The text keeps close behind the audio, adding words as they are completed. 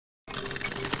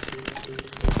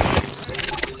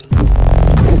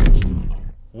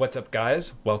What's up,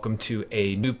 guys? Welcome to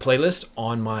a new playlist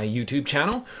on my YouTube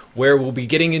channel where we'll be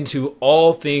getting into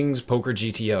all things poker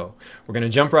GTO. We're going to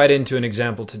jump right into an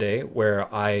example today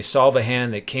where I solve a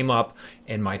hand that came up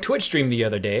in my Twitch stream the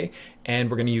other day, and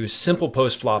we're going to use Simple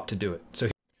Postflop to do it. So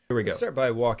here we go. Let's start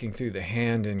by walking through the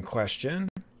hand in question.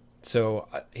 So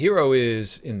hero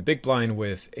is in the big blind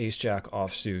with ace-jack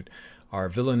offsuit. Our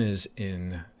villain is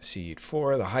in seed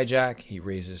 4, the hijack. He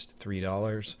raises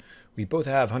 $3. We both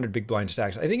have 100 big blind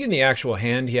stacks. I think in the actual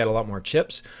hand he had a lot more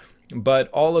chips, but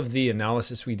all of the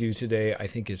analysis we do today I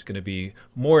think is going to be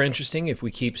more interesting if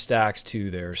we keep stacks to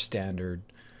their standard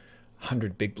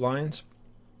 100 big blinds.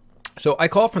 So I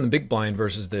call from the big blind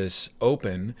versus this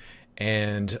open,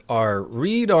 and our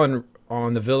read on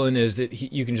the villain is that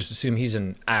you can just assume he's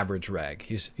an average reg.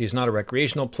 He's not a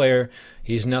recreational player.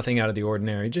 He's nothing out of the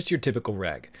ordinary, just your typical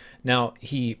reg. Now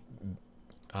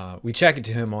we check it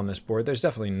to him on this board. There's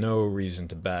definitely no reason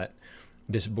to bet.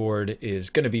 This board is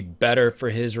going to be better for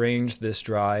his range this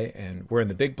dry, and we're in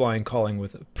the big blind calling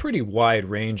with a pretty wide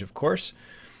range, of course.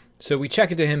 So we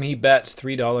check it to him. He bets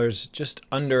 $3, just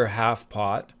under half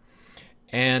pot,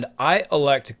 and I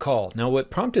elect to call. Now what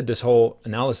prompted this whole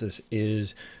analysis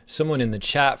is someone in the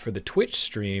chat for the Twitch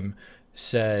stream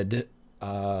said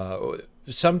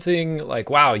something like,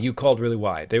 wow, you called really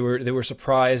wide. They were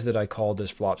surprised that I called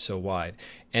this flop so wide.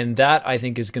 And that, I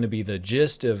think, is going to be the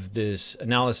gist of this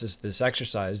analysis, this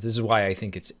exercise. This is why I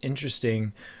think it's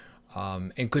interesting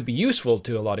and could be useful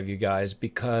to a lot of you guys,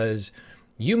 because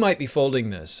you might be folding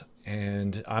this,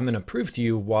 and I'm going to prove to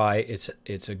you why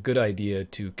it's a good idea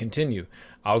to continue.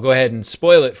 I'll go ahead and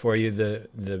spoil it for you.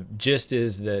 The gist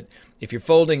is that if you're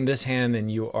folding this hand, then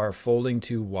you are folding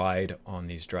too wide on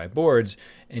these dry boards,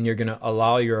 and you're going to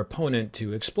allow your opponent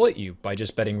to exploit you by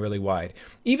just betting really wide.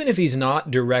 Even if he's not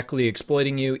directly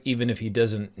exploiting you, even if he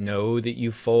doesn't know that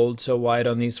you fold so wide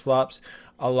on these flops,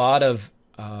 a lot of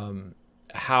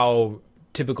how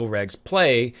typical regs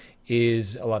play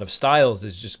is a lot of styles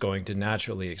is just going to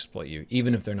naturally exploit you,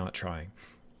 even if they're not trying.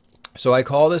 So I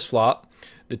call this flop.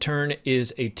 The turn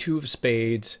is a 2 of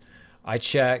spades. I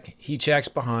check, he checks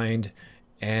behind,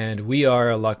 and we are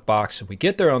a Luckbox. We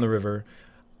get there on the river.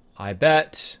 I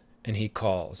bet, and he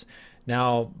calls.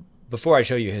 Now, before I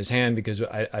show you his hand, because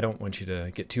I don't want you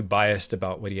to get too biased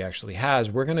about what he actually has,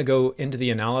 we're going to go into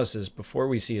the analysis before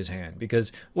we see his hand.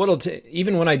 Because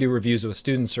even when I do reviews with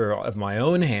students or of my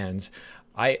own hands,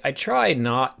 I try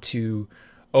not to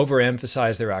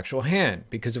overemphasize their actual hand,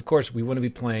 because of course we want to be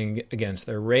playing against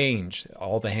their range,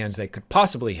 all the hands they could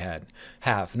possibly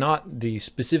have, not the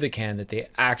specific hand that they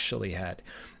actually had.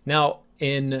 Now,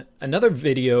 in another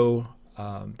video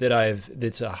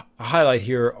that's a highlight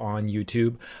here on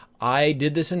YouTube, I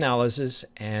did this analysis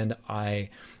and I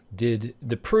did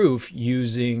the proof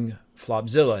using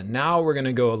Flopzilla. Now we're going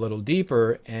to go a little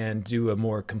deeper and do a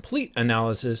more complete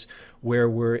analysis where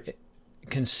we're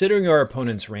considering our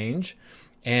opponent's range.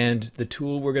 And the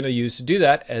tool we're going to use to do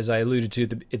that, as I alluded to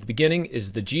at the beginning,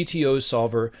 is the GTO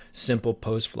solver Simple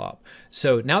Postflop.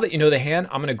 So now that you know the hand,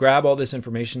 I'm going to grab all this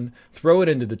information, throw it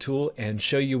into the tool, and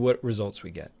show you what results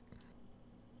we get.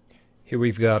 Here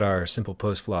we've got our Simple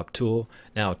Postflop tool.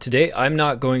 Now today I'm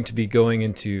not going to be going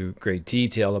into great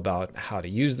detail about how to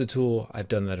use the tool. I've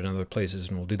done that in other places,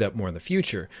 and we'll do that more in the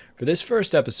future. For this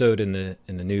first episode in the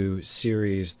new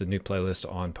series, the new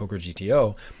playlist on Poker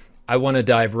GTO, I want to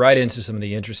dive right into some of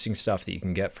the interesting stuff that you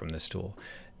can get from this tool.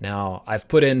 Now, I've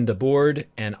put in the board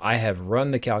and I have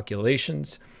run the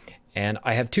calculations, and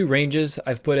I have 2 ranges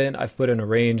I've put in. I've put in a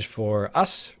range for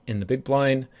us in the big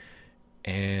blind,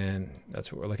 and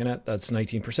that's what we're looking at. That's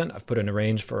 19%. I've put in a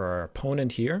range for our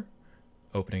opponent here,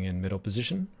 opening in middle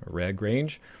position, a reg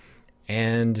range.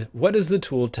 And what does the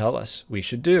tool tell us we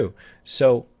should do?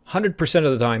 So 100%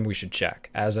 of the time we should check.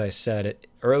 As I said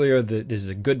earlier, this is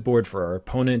a good board for our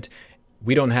opponent.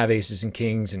 We don't have aces and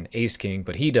kings and ace king,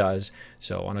 but he does.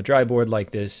 So on a dry board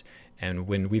like this, and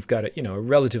when we've got a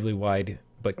relatively wide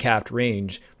but capped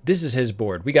range, this is his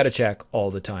board. We got to check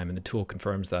all the time, and the tool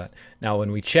confirms that. Now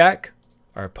when we check,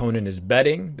 our opponent is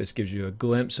betting. This gives you a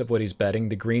glimpse of what he's betting.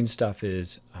 The green stuff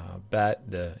is bet,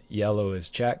 the yellow is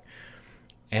check.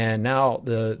 And now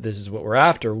this is what we're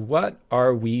after. What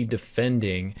are we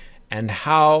defending, and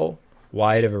how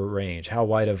wide of a range, how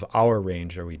wide of our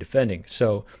range are we defending?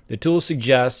 So the tool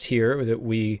suggests here that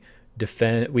we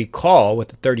call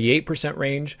with a 38%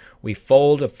 range, we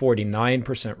fold a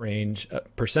 49% range,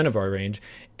 percent of our range,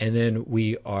 and then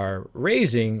we are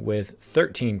raising with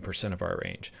 13% of our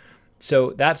range. So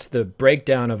that's the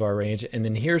breakdown of our range. And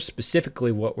then here's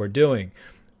specifically what we're doing.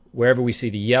 Wherever we see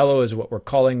the yellow is what we're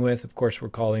calling with. Of course, we're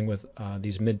calling with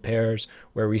these mid pairs.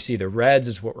 Where we see the reds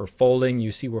is what we're folding.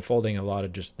 You see we're folding a lot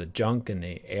of just the junk and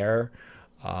the air.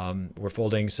 We're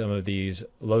folding some of these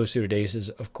low suited aces.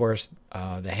 Of course,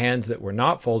 the hands that we're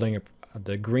not folding,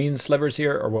 the green slivers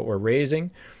here, are what we're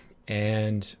raising.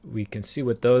 And we can see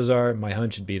what those are. My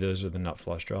hunch would be those are the nut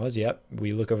flush draws. Yep,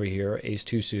 we look over here, ace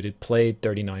 2 suited, played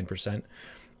 39%.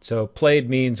 So played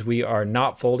means we are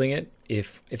not folding it.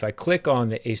 If I click on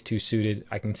the ace 2 suited,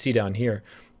 I can see down here,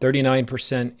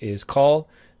 39% is call.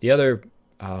 The other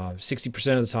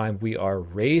 60% of the time we are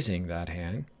raising that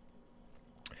hand.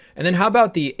 And then how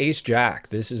about the ace jack?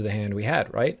 This is the hand we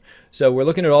had, right? So we're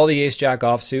looking at all the ace jack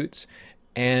offsuits,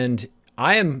 and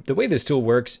the way this tool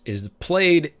works is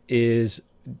played is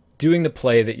doing the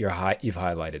play that you've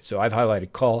highlighted. So I've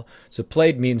highlighted call. So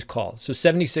played means call. So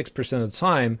 76% of the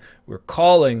time we're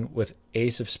calling with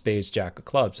ace of spades, jack of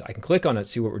clubs. I can click on it,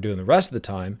 see what we're doing the rest of the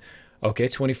time. Okay,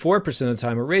 24% of the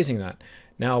time we're raising that.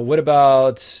 Now, what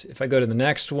about if I go to the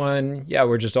next one? Yeah,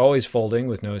 we're just always folding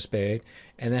with no spade.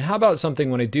 And then how about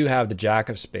something when I do have the jack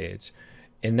of spades?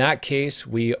 In that case,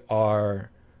 we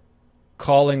are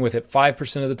calling with it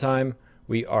 5% of the time.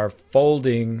 We are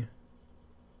folding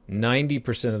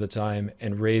 90% of the time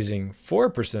and raising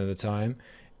 4% of the time.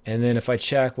 And then if I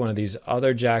check one of these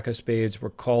other jack of spades,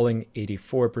 we're calling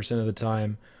 84% of the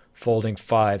time, folding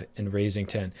 5 and raising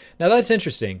 10. Now that's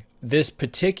interesting. This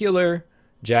particular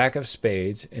jack of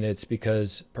spades, and it's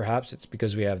because perhaps it's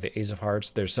because we have the ace of hearts,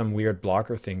 there's some weird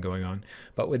blocker thing going on.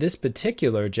 But with this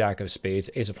particular jack of spades,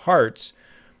 ace of hearts,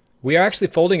 we are actually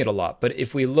folding it a lot. But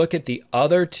if we look at the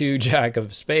other two jack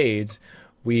of spades,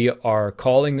 we are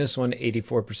calling this one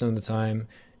 84% of the time,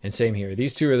 and same here.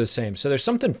 These two are the same. So there's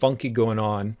something funky going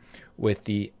on with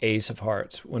the ace of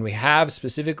hearts. When we have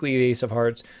specifically the ace of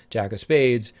hearts, jack of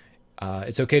spades,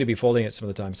 it's okay to be folding it some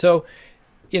of the time. So,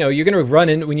 you know, you're going to run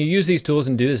in, when you use these tools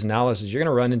and do this analysis, you're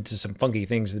going to run into some funky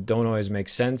things that don't always make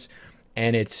sense.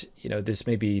 And it's, you know, this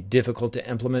may be difficult to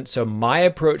implement. So my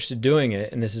approach to doing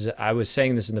it, and this is, I was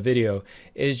saying this in the video,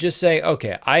 is just say,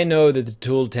 okay, I know that the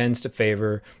tool tends to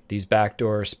favor these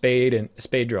backdoor spade and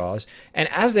spade draws. And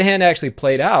as the hand actually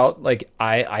played out, like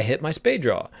I hit my spade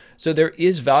draw. So there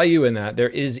is value in that. There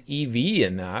is EV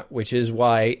in that, which is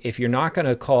why if you're not going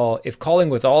to call, if calling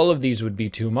with all of these would be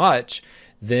too much,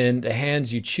 then the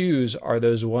hands you choose are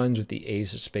those ones with the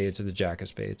ace of spades or the jack of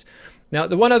spades. Now,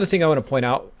 the one other thing I want to point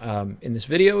out in this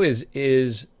video is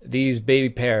these baby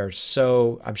pairs.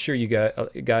 So I'm sure you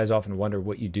guys often wonder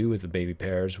what you do with the baby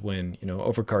pairs when, you know,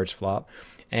 overcards flop.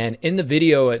 And in the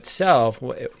video itself,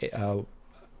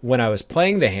 when I was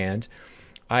playing the hand,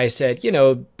 I said, you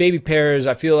know, baby pairs,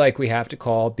 I feel like we have to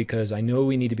call because I know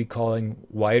we need to be calling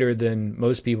wider than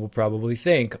most people probably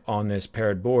think on this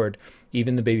paired board.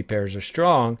 Even the baby pairs are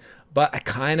strong, but I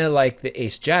kind of like the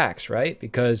ace jacks, right?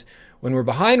 Because when we're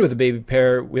behind with a baby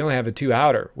pair, we only have a 2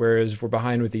 outer. Whereas if we're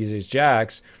behind with these ace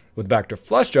jacks, with backdoor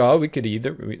flush draw, we could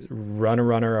either run a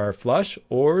runner our flush,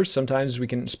 or sometimes we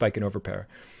can spike an overpair.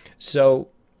 So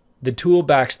the tool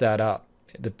backs that up.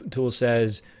 The tool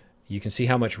says, you can see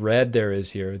how much red there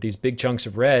is here. These big chunks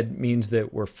of red means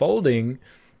that we're folding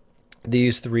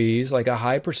these threes like a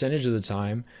high percentage of the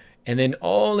time, and then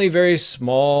only very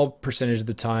small percentage of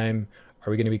the time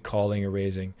are we going to be calling or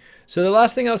raising. So the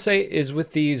last thing I'll say is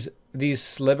with these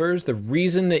slivers, the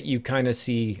reason that you kind of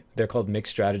see, they're called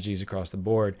mixed strategies across the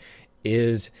board,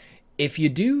 is if you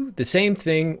do the same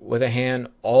thing with a hand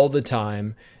all the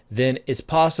time, then it's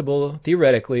possible,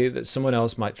 theoretically, that someone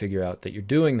else might figure out that you're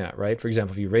doing that, right? For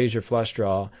example, if you raise your flush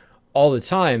draw all the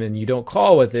time and you don't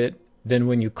call with it, then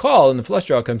when you call and the flush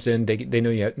draw comes in, they know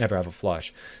you never have a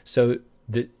flush. So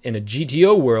in a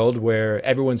GTO world where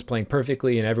everyone's playing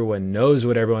perfectly and everyone knows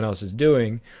what everyone else is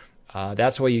doing,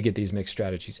 that's why you get these mixed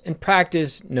strategies. In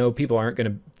practice, no, people aren't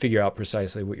going to figure out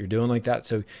precisely what you're doing like that.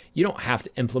 So you don't have to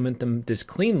implement them this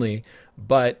cleanly,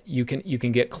 but you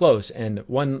can get close. And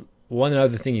one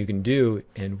other thing you can do,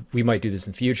 and we might do this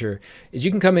in the future, is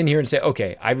you can come in here and say,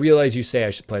 okay, I realize you say I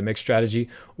should play a mixed strategy.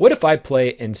 What if I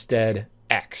play instead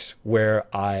X, where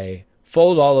I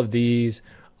fold all of these,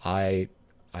 I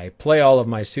play all of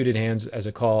my suited hands as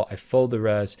a call, I fold the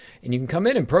rest, and you can come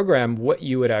in and program what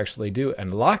you would actually do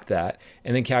and lock that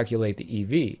and then calculate the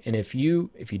EV. And if you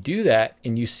do that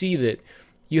and you see that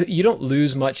you don't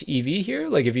lose much EV here,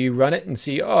 like if you run it and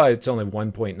see, oh, it's only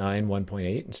 1.9,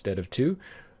 1.8 instead of 2,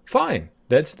 fine.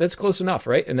 That's close enough,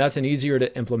 right? And that's an easier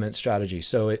to implement strategy.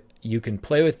 So you can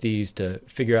play with these to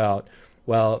figure out,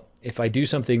 well, if I do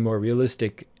something more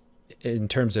realistic in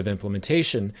terms of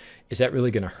implementation, is that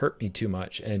really going to hurt me too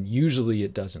much? And usually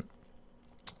it doesn't.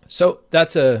 So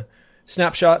that's a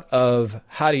snapshot of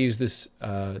how to use this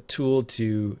tool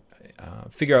to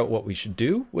figure out what we should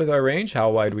do with our range, how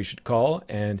wide we should call.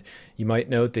 And you might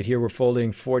note that here we're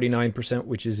folding 49%,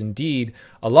 which is indeed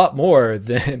a lot more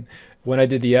than when I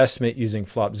did the estimate using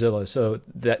Flopzilla. So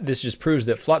this just proves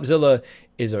that Flopzilla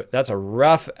that's a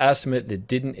rough estimate that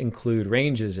didn't include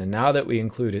ranges. And now that we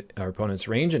include our opponent's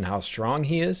range and how strong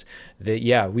he is, that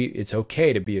yeah, it's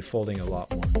okay to be folding a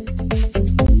lot more.